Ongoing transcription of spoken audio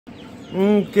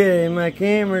Okay, my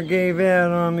camera gave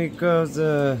out on me because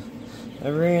I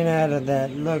ran out of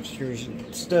that luxury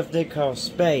stuff they call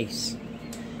space.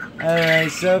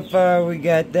 Alright, so far we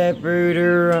got that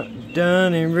brooder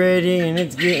done and ready, and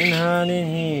it's getting hot in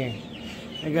here.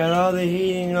 I got all the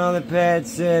heating, all the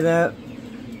pads set up.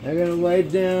 I gotta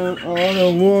wipe down all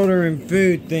the water and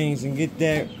food things and get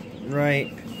that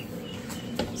right.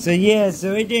 So yeah,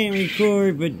 so it didn't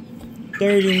record but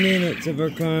 30 minutes of our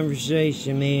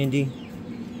conversation, Mandy.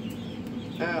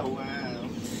 Oh, wow.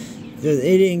 So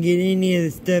it didn't get any of the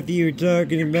stuff you were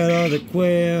talking about, all the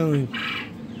quail and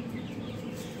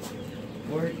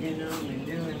working them and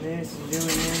doing this and doing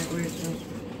that with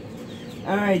them.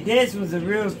 Alright, this was a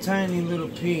real tiny little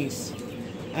piece.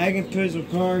 I can put some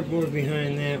cardboard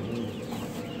behind that one.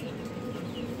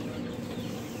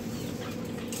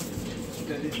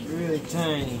 But it's really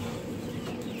tiny.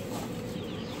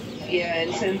 Yeah,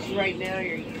 and since right now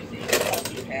you're using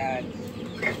puppy pads.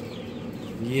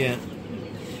 Yeah.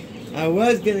 I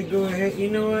was gonna go ahead, you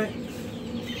know what?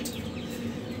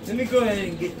 Let me go ahead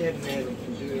and get that metal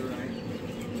and do it right.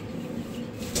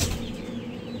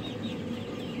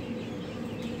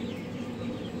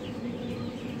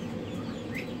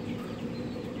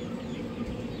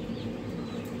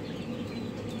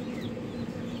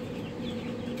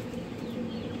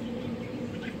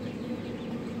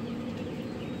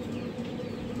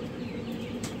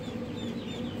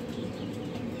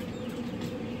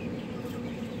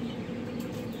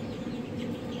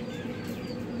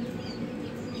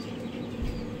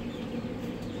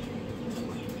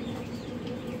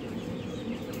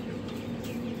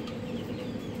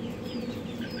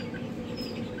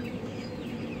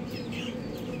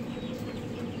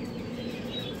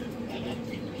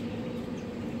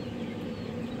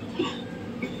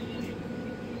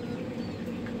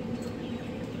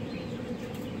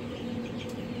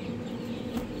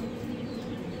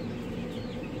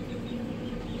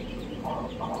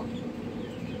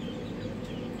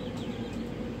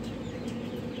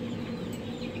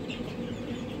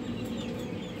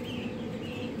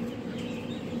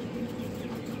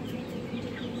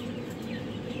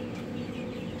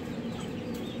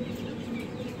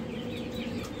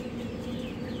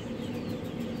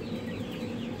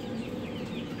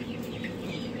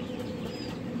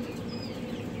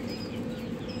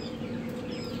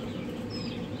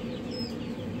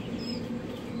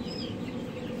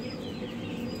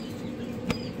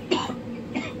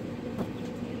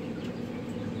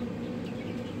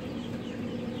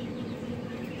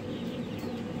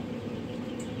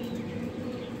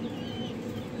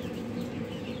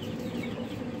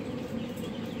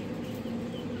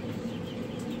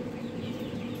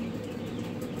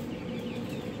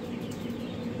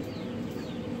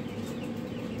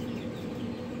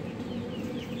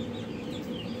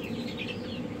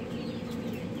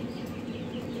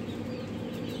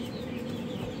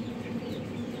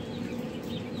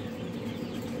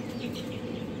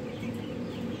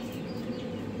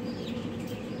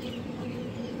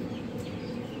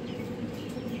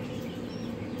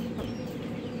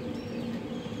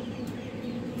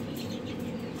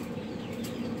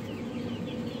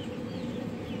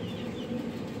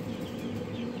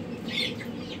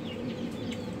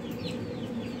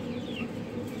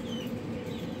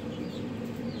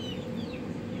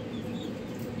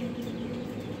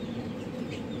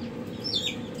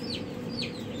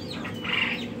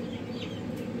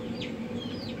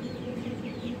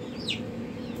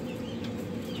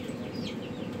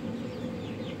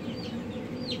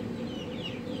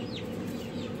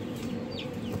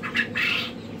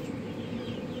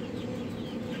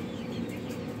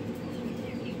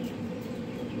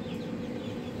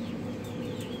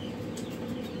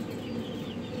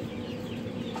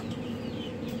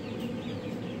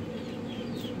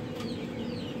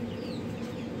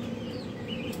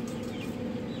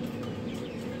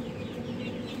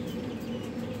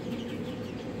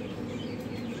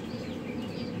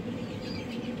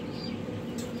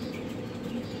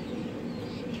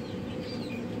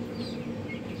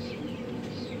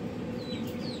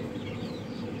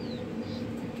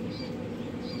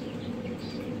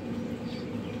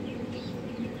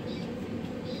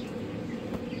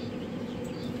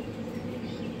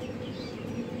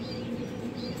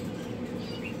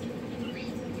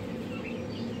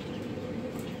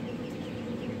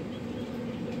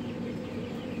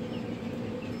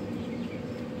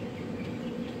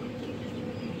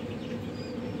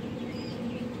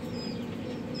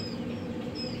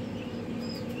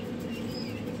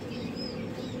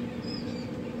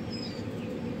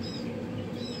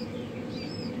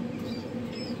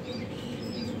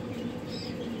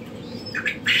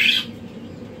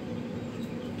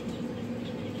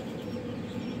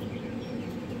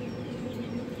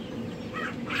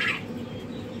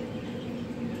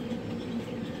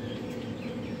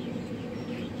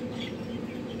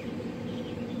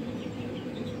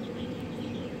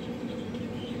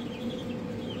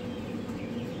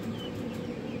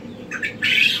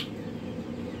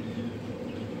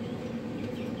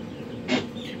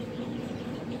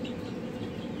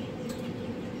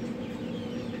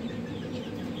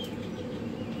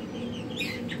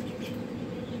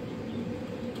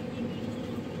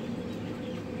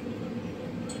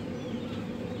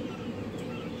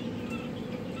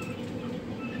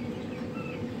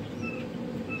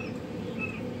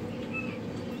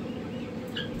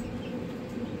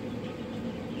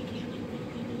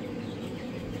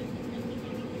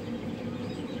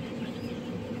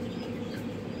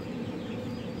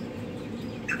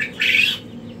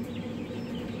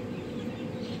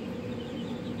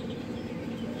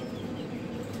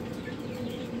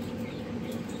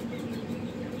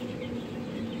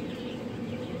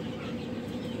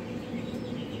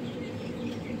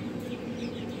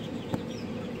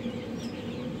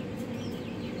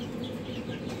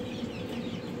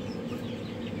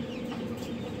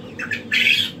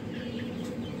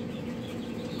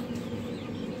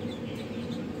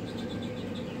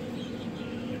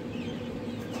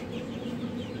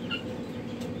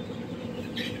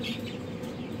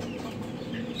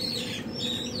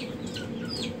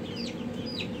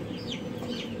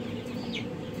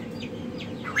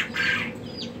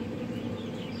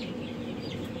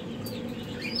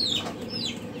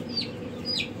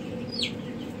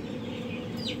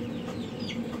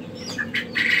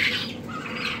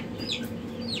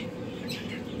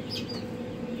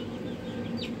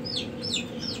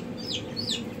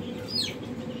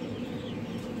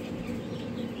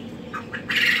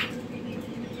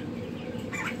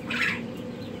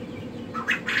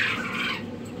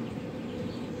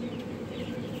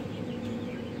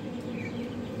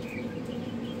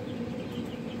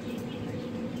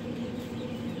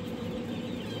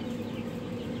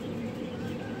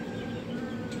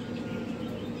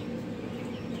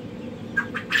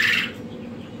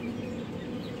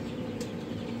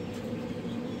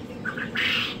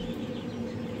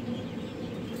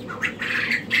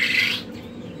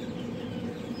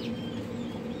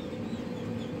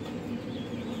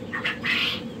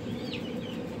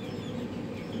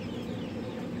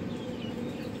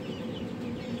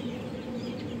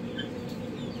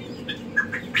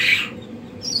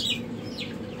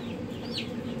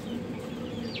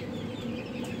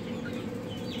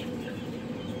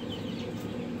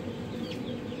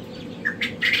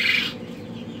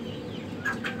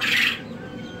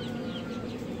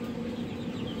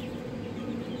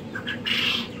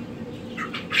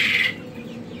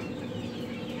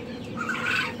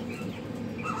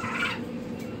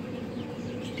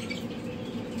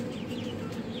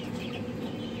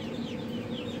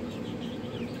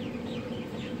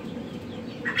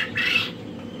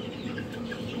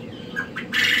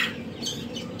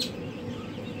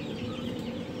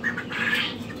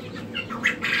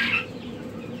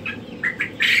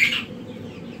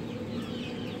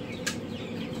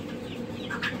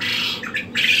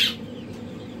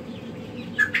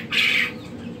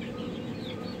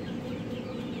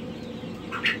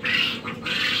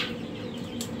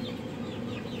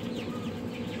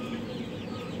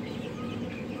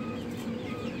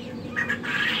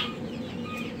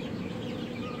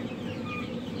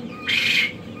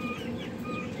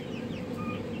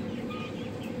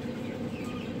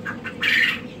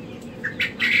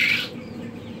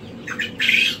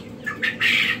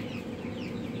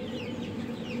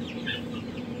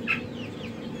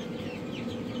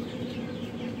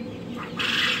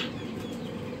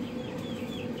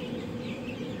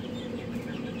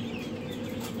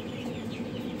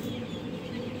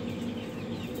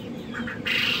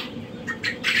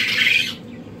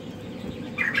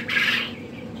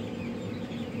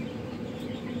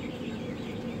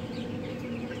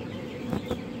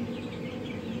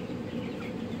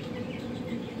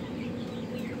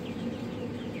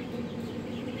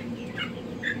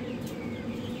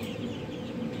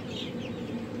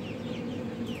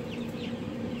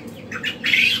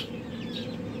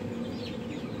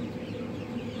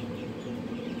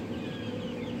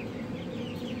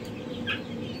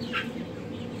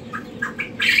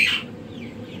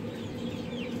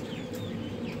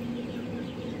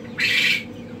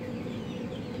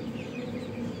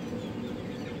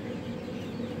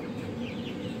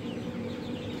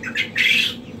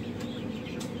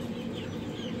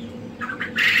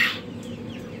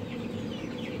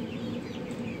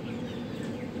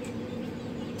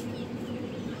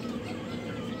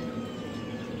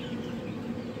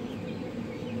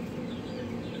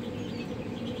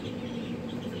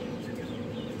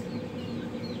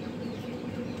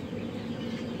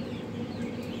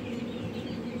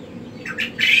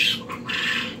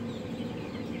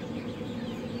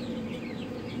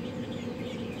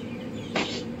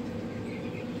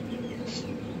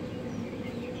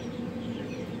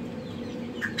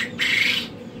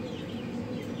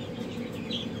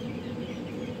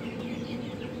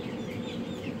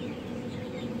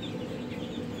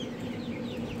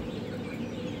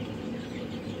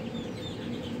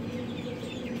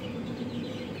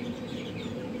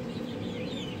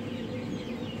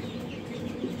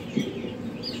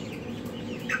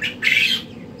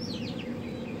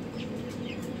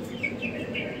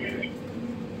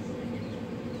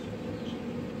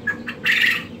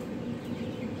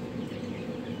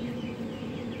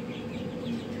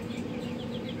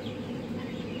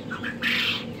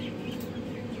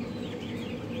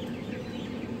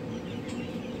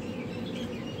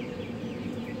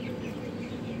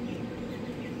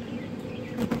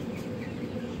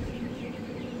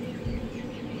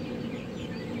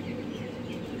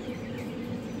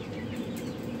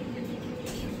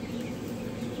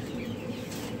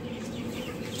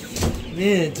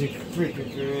 Man, it took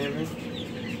freaking forever.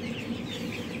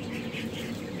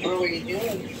 What were you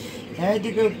doing? I had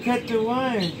to go cut the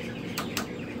wire.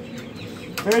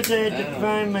 First I had to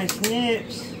find my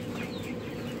snips.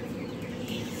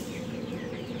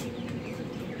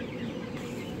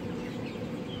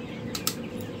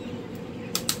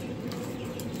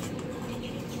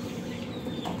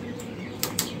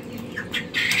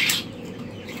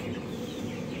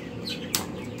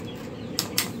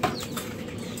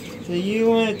 So you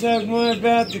want to talk more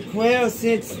about the quail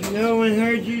since no one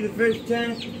heard you the first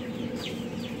time?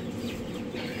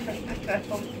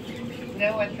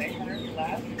 No one they heard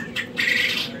last.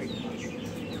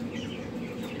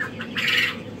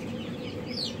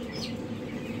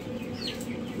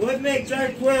 What makes our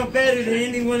quail better than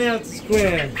anyone else's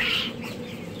quail?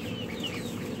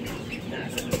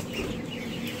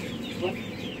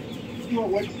 What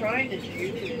we're trying to do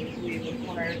is we've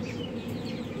acquired some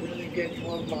really good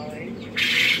bloodline,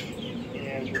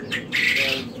 and we're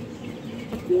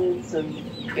doing some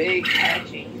big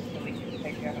hatchings so we can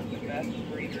pick out the best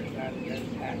breeders out of those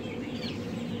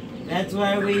hatchlings. That's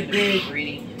why we did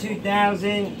Breeding.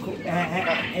 2,000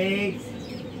 eggs.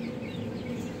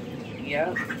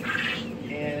 Yep.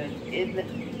 And in the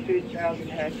 2,000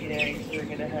 hatching eggs, we're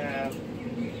going to have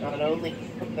not only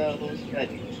those, but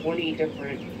 20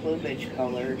 different plumage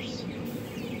colors.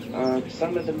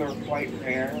 Some of them are quite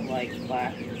rare, like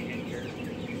black or ginger.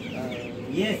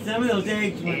 Yes, some of those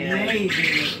eggs were amazing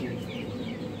looking.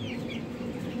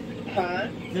 Huh?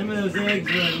 Some of those eggs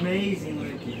were amazing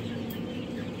looking.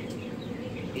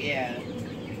 Yeah.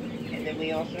 And then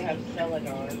we also have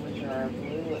celadon, which are our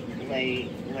blue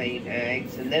laid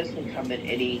eggs, and those can come in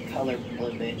any color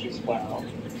plumage as well.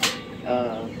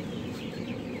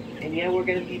 And yeah, we're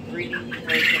going to be breeding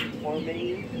for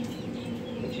conformity,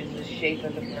 which is the shape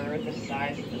of the bird, the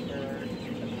size of the bird,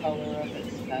 the color of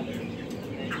its feathers,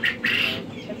 and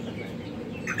temperament.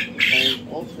 And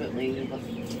ultimately, we look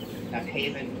at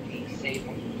Haven to be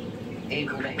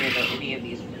able to handle any of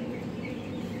these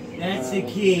things. That's the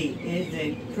key. It's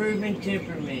a proven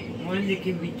temperament, one that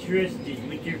can be trusted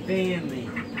with your family.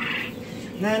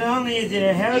 Not only is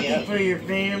it healthy for your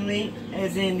family,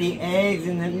 as in the eggs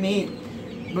and the meat,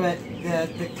 but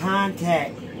the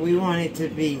contact, we want it to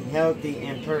be healthy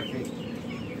and perfect.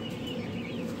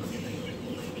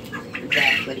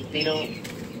 Exactly. They don't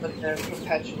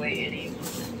perpetuate any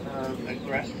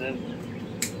aggressive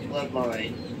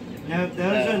bloodline. Nope,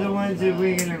 those are the ones that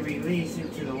we're going to release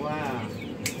into the wild.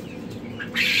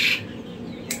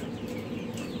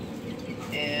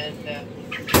 And a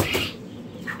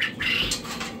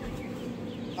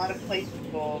lot of places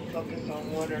will focus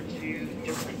on one or two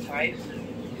different types.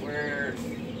 We're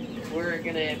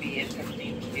going to be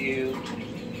attempting to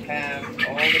have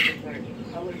all the different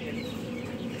colors and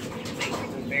make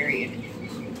some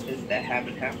variations that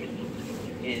haven't happened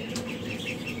in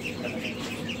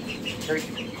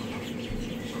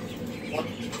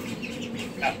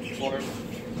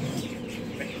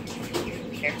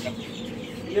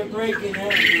You're breaking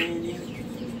up, Randy.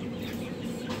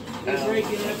 You're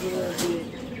breaking up a little bit.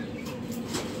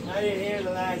 I didn't hear the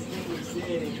last thing you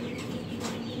said.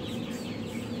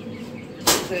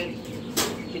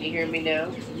 Can you hear me now?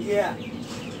 Yeah.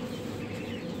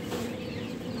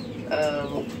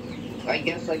 I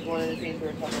guess like one of the things we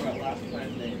were talking about last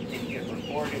time that didn't get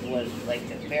recorded was like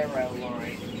the Pharaoh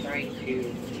line, trying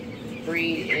to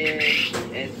breed in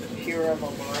as pure of a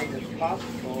line as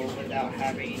possible without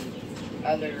having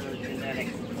other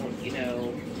genetic,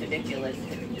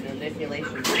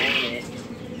 manipulations on it,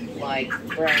 like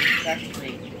brown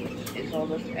sex-link, which is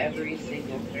almost every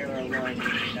single Pharaoh line in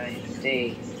the United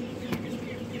States.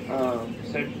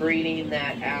 So breeding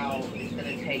that out is going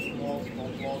to take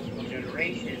multiple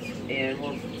generations, and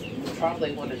we're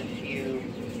probably one of the few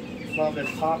mom and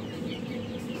pop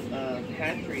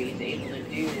hatcheries able to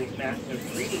do massive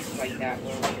breedings like that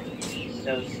where we can be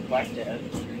so selective.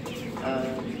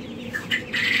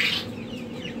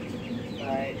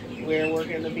 But we're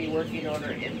going to be working on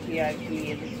our MPIP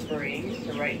in the spring,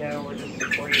 so right now we're just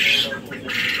supporting our local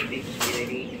Mississippi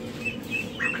community.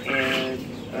 And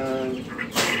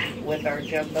with our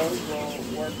jumbos,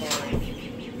 we'll work on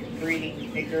breeding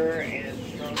bigger and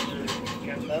stronger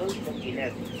jumbos, looking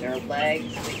at their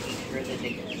legs, making sure that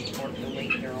they can support the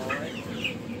weight they're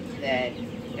on, that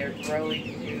they're growing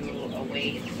to a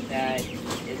weight that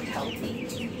is healthy,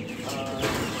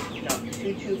 not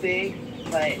too big,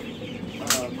 but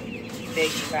big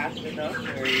fast enough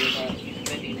where you're not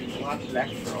spending lots of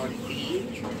extra on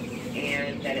feed,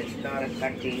 and that it's not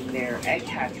affecting their egg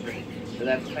hatch rate. So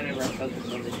that's kind of our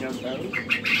focus on the jumbos.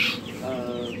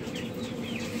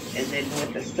 And then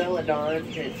with the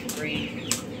celadons, it's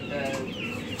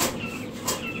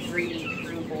breeding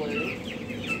true blue.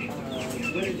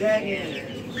 What does that mean?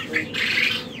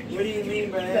 What do you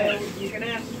mean by that? So you can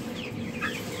have.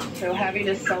 So having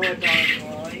a celadon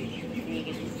line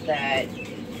means that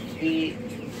the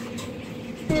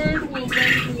bird will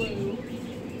lay blue.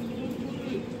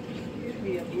 Excuse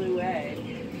me, a blue egg.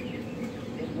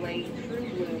 And laying true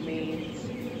blue means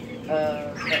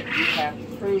that you have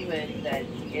proven that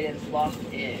it is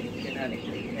locked in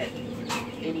genetically. That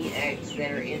any eggs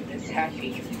that are in this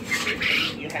hatching,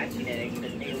 if you hatching eggs,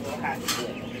 that they will hatch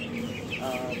blue.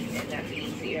 And that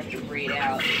means that you have to breed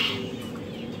out the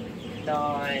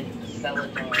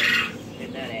non-celadon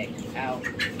genetics out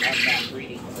of that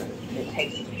breeding group. It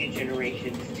takes a few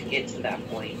generations to get to that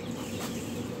point.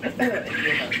 And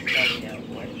you're not starting out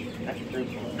with a true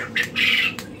blue.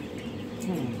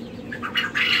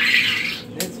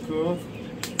 That's cool.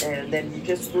 And then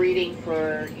just breeding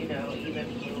for, even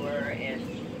bluer and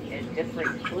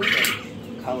different plumage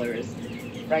colors.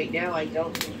 Right now, I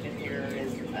don't think that there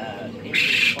is any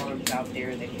farms out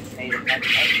there that can say that that's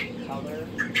every color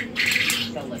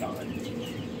celadon.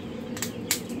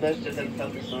 Most of them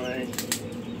focus on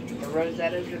the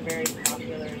rosettas are very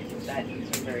popular, the satins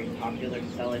are very popular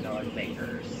celadon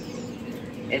makers,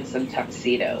 and some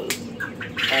tuxedos.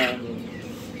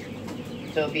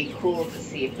 So it'd be cool to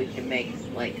see if we can make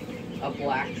like a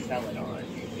black celadon,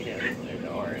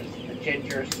 or a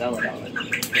ginger celadon. And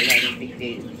I don't think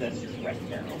they exist right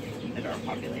now in our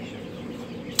population.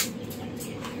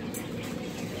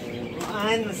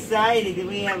 I'm excited that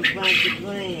we have a bunch of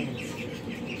plans.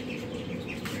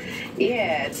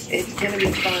 Yeah, it's gonna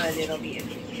be fun. It'll be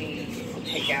interesting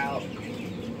to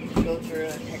go through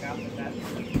and pick out the best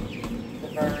of the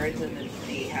birds and then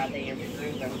see how they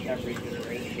improve with every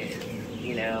generation.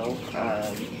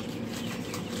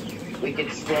 We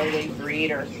could slowly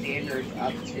breed our standards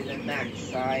up to the max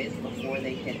size before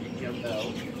they hit the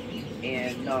jumbo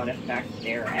and not affect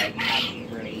their egg hatching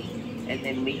rate. And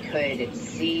then we could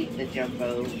exceed the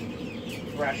jumbo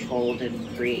threshold and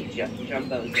create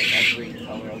jumbos in every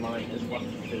color line as well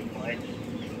as food line.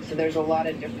 So there's a lot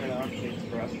of different options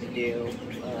for us to do,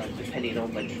 depending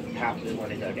on which path we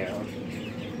want to go down.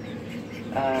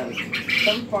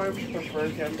 Some farms prefer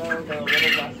jumbo. They're a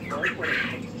little less work when it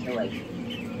comes to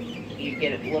you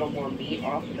get a little more meat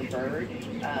off of the bird.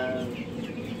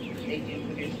 They do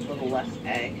produce a little less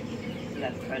eggs, so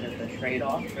that's kind of the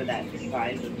trade-off for that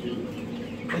size of meat.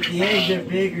 But the eggs are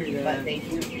bigger though. But they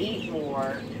do eat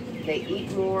more. They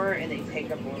eat more and they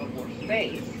take up a little more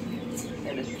space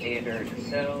than a standard.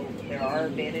 So there are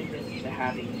advantages to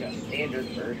having just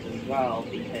standard birds as well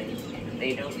because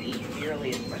they don't eat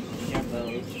nearly as much as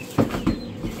jumbos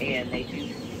and they do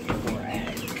produce more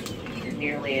eggs.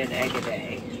 Nearly an egg a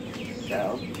day.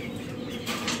 So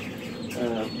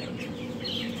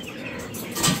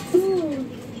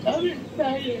I'm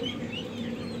excited.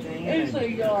 It's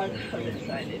like, God, I'm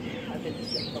excited. I've been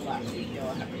sick the last week,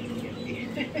 y'all have to forgive me.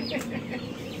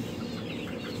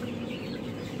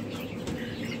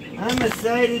 I'm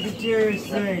excited that you're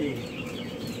excited.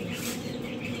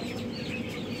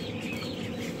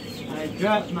 I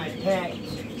dropped my pack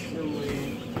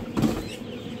somewhere.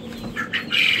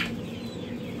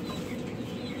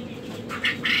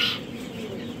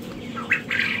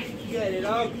 Got it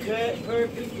all cut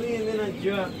perfectly and then I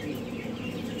dropped it.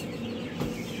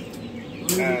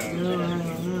 No, I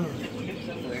don't know.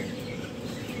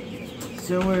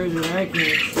 Somewhere that I can't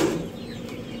see.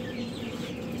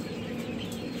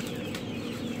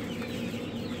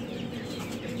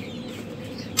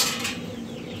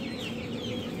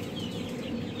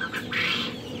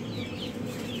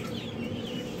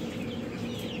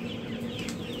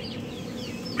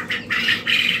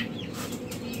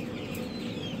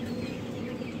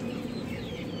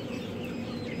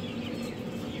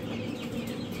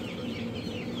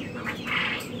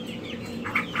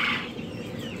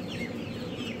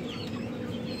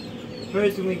 The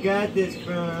person we got this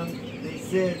from, they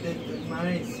said that the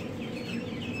mice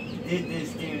did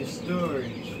this during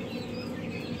storage.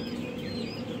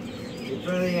 They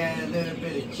probably had a little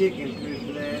bit of chicken poop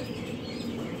left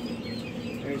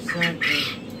or something.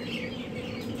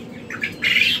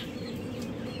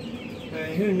 But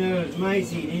who knows?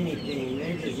 Mice eat anything.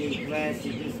 They just eat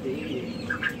plastic just to eat it.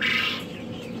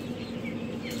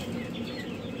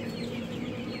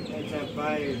 That's how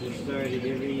fires are started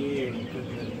every year.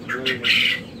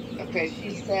 Okay, she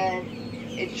said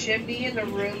it should be in the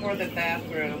room or the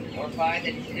bathroom or by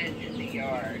the tent in the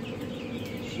yard.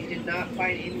 She did not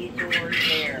find any doors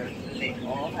there, so they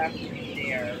all have to be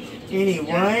there. Any she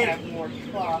what? does have more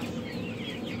troughs.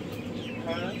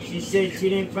 Huh? She said she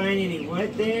didn't find any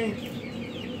what there?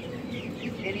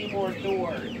 Any more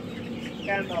doors?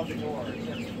 Found all the doors.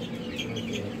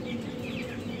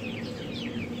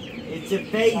 It's a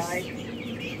face. Right?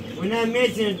 We're not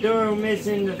missing a door, we're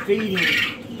missing the feeding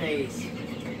face.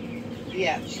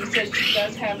 Yeah, she said she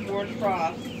does have more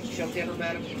troughs. She'll get them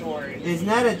out of storage. It's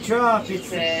not a trough, She it's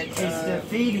said, the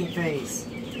feeding face.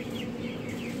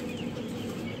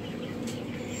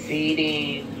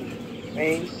 Feeding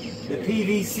face. The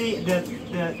PVC, the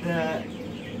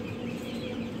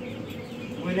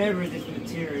whatever this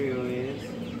material is.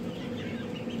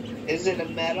 Is it a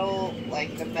metal,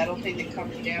 like the metal thing that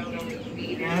comes down over the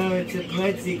feeder? No, it's a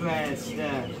plexiglass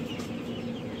stuff.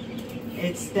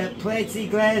 It's the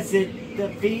plexiglass that the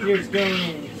feeders go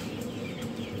in.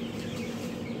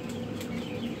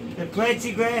 The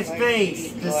plexiglass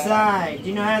face, the side.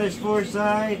 You know how there's 4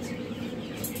 sides?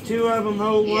 2 of them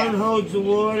hold, one holds the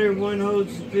water, one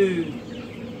holds the food.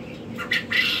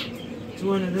 It's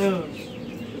one of those,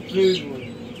 the food one.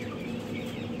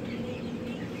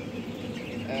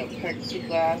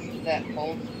 Plexiglass that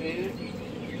holds food?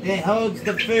 That holds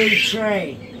the food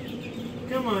tray.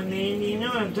 Come on, man, you know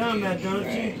what I'm talking about, don't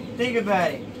you? Think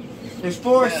about it. There's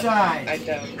 4 sides. I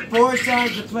don't. 4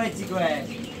 sides of plexiglass.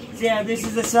 See how this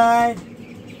is a side?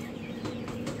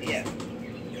 Yeah.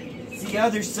 It's the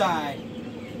other side.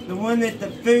 The one that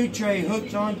the food tray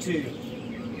hooks onto.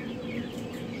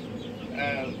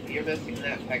 You're missing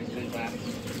that plexiglass.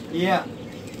 Yeah.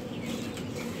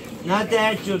 Not the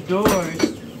actual doors.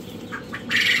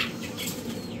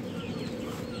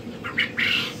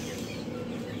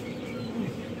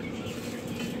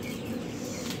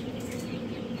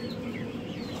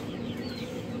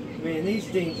 Man, these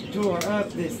things tore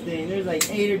up this thing. There's like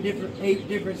 8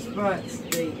 different spots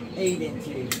they ate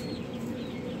into.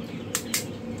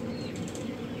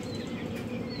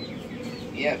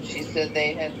 Yep, she said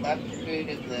they had left food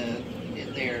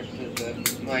in there, so the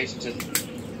mice just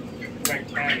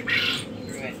wrecked out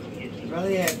through it.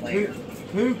 Probably had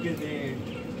poop in there.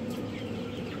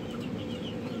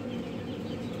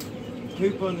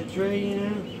 Poop on the tray, you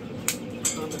know?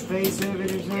 On the face of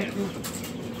it or something. Yeah.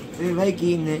 They like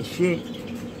eating that shit.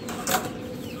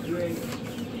 Great.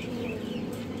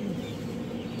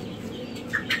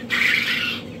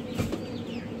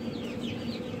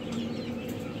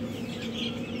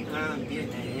 I'm getting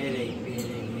a headache being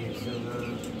in here so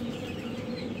long.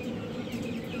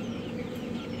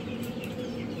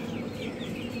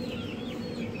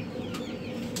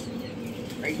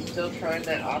 Are you still trying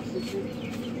that oxygen?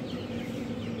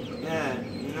 Yeah,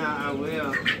 no, I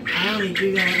will. I only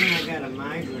do that when I got a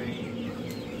migraine.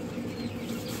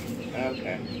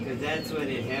 Okay. Because that's what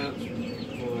it helps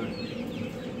for.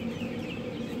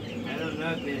 I don't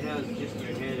know if it helps just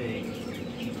for headaches.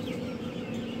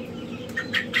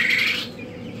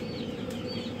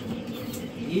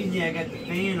 Usually I got the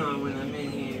fan on when I'm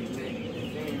in here, but the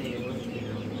fan ain't working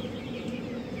on.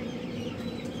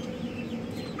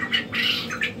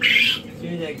 As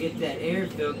soon as I get that air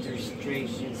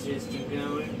filtration system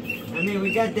going. I mean,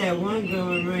 we got that one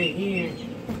going right here.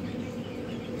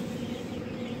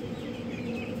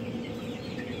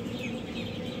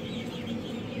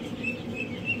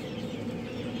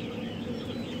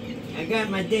 I got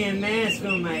my damn mask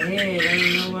on my head. I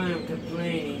don't know why I'm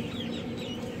complaining.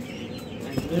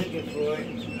 I'm looking for it.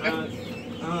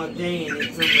 Oh dang,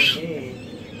 it's on my head.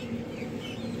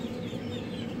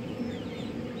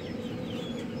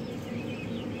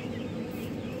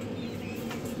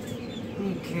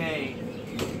 Okay.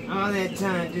 All that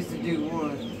time just to do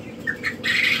one.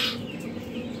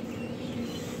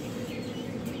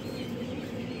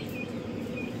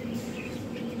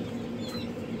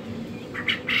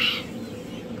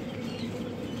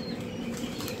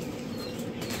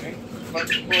 One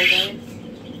floor done?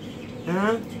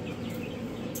 Huh?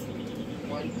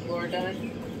 One floor done?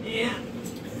 Yeah.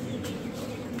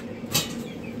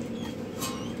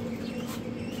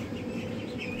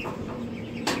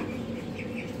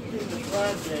 There's a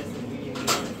process of being there.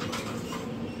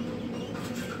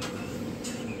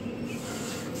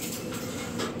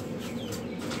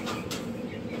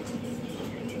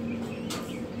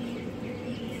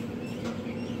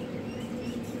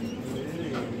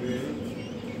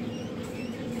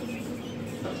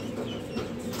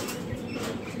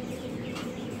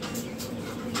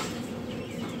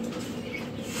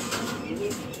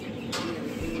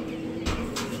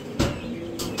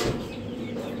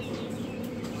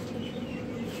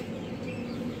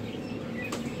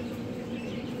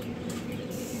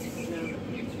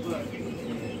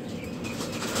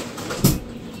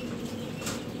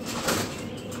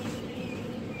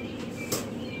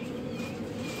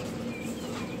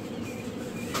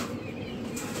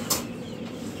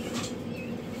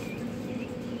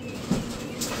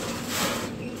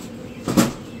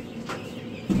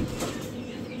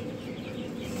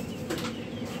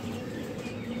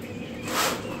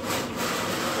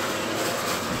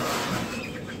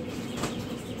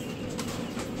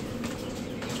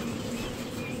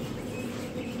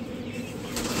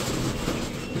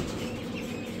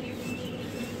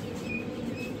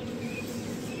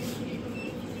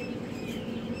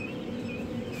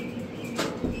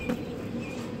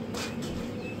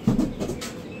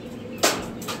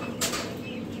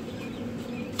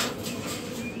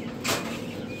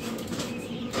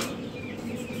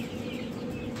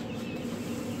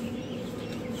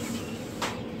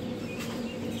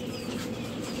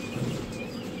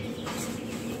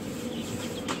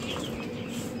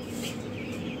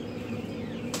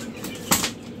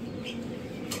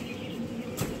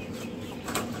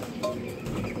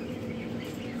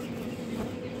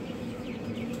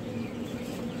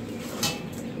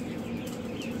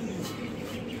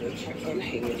 gonna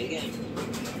hang it again.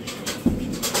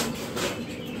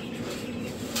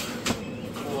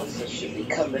 Melissa should be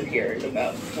coming here in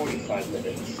about 45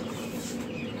 minutes.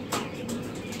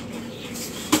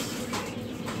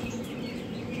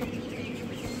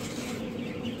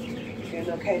 Doing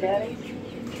okay, Daddy?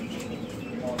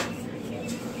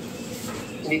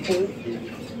 Me too?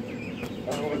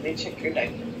 Oh, let me check your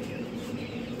diaper.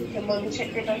 Come on,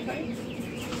 check your diaper.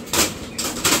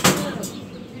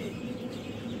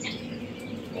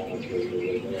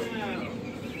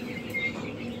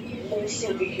 We'll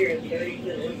still be here in 30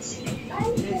 minutes.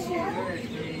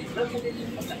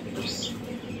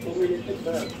 Over to the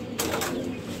book.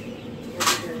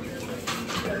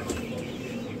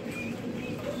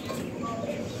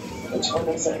 Which one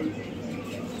is it?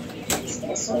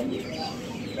 This one?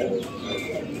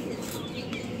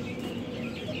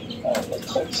 Oh, the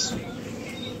clips.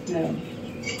 No.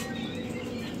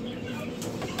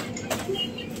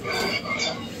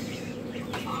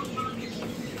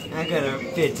 I gotta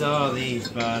fit all these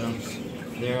bottoms.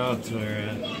 They're all tore up.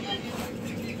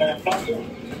 I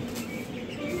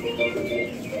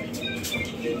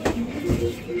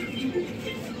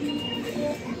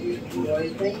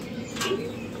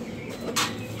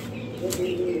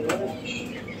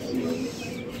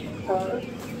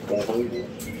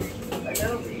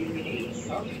know that you need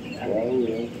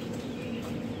something.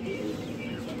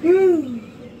 Woo!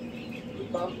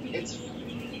 It's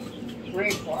 3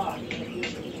 o'clock.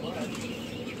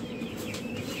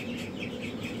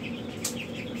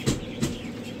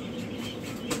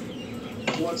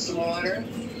 You want some water?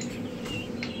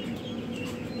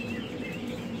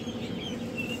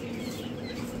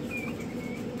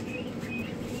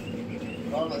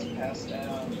 Mama's passed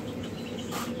out.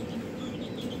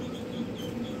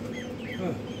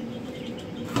 Huh.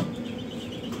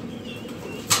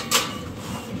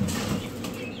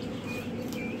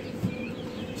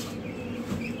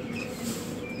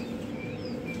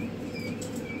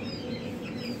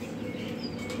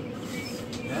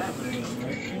 That was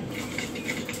working.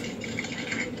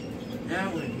 That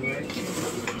was working.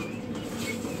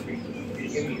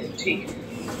 Give me the tea.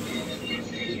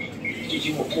 Did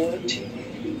you want more tea?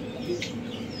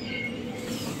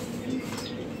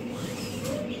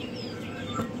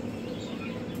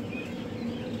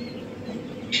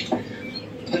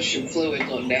 Push your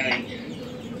fluids on Daddy.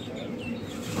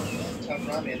 Tell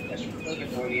Mommy to push your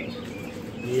fluids on you.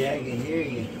 Yeah, I can hear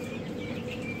you.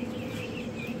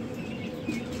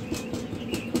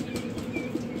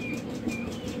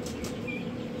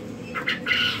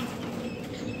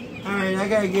 Alright, I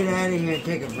gotta get out of here and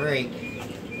take a break.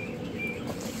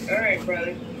 Alright,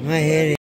 brother. My head